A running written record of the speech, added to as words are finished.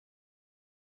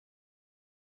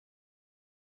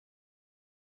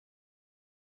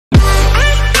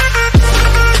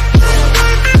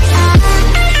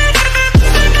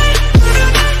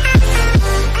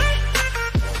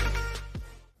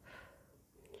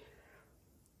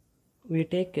we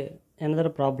take another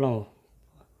problem.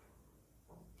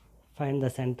 Find the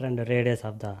center and radius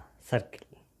of the circle.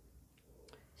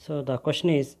 So the question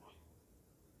is,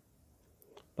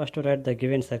 first to write the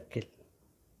given circle.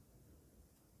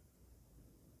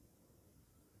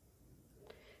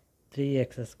 Three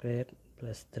x square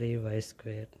plus 3y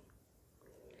square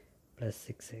plus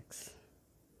 6x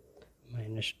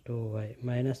minus 2y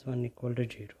minus 1 equal to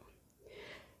 0.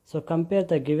 So compare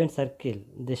the given circle,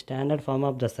 the standard form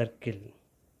of the circle,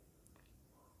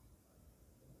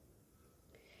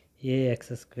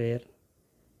 ax square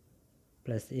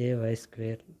plus ay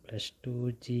square plus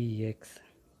 2gx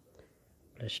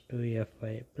plus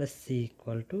 2fy plus c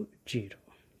equal to 0.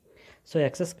 So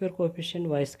x square coefficient,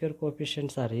 y square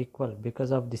coefficients are equal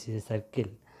because of this is a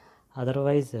circle.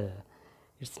 Otherwise,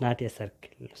 it's not a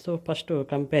circle. So first to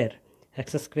compare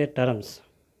x square terms.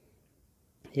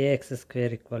 Ax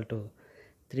square equal to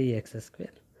 3x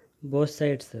square. Both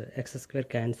sides x square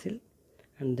cancel,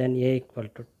 and then a equal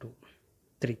to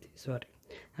 3. Sorry.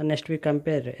 And next we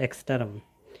compare x term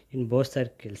in both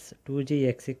circles.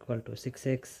 2gx equal to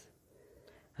 6x,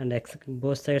 and x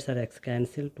both sides are x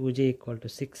cancel. 2g equal to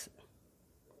 6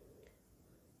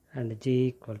 and g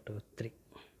equal to 3.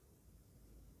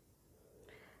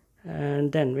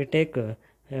 And then we take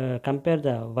compare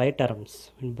the y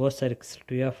terms in both circles,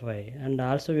 2 of y, and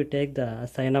also we take the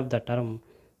sign of the term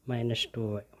minus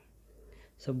 2y.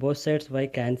 So both sides y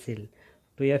cancel.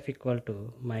 2f equal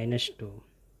to minus 2,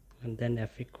 and then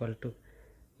f equal to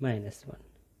minus 1.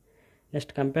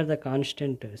 Next compare the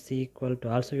constant c equal to,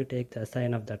 also you take the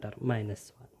sign of the term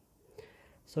minus 1.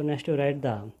 So next you write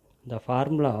the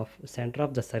formula of center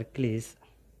of the circle is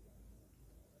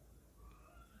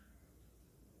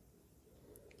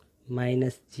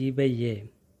minus g by a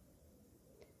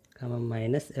comma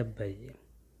minus f by a.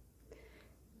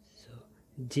 So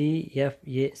g f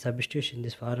a substitution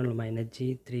this formula minus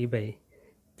g 3 by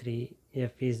 3,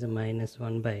 f is minus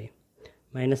 1 by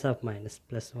minus of minus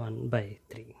plus 1 by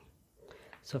 3.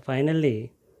 So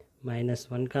finally minus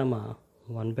 1 comma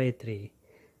 1 by 3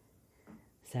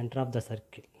 center of the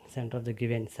circle, center of the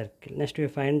given circle. Next we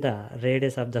find the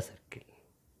radius of the circle.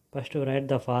 First to write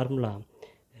the formula.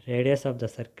 Radius of the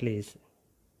circle is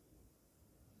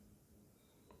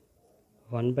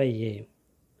 1 by a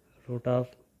root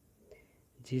of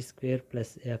g square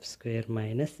plus f square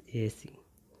minus ac,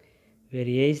 where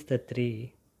a is the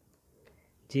 3,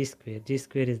 g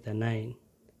square is the 9,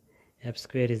 f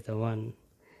square is the 1,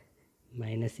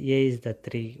 minus a is the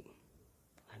 3,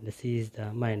 and c is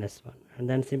the minus 1. And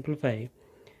then simplify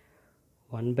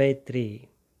 1 by 3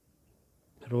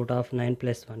 root of 9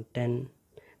 plus 1, 10,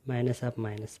 minus of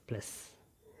minus plus.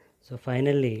 So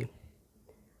finally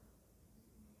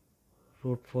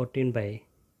root 14 by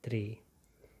 3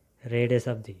 radius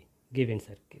of the given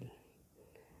circle.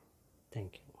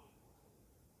 Thank you.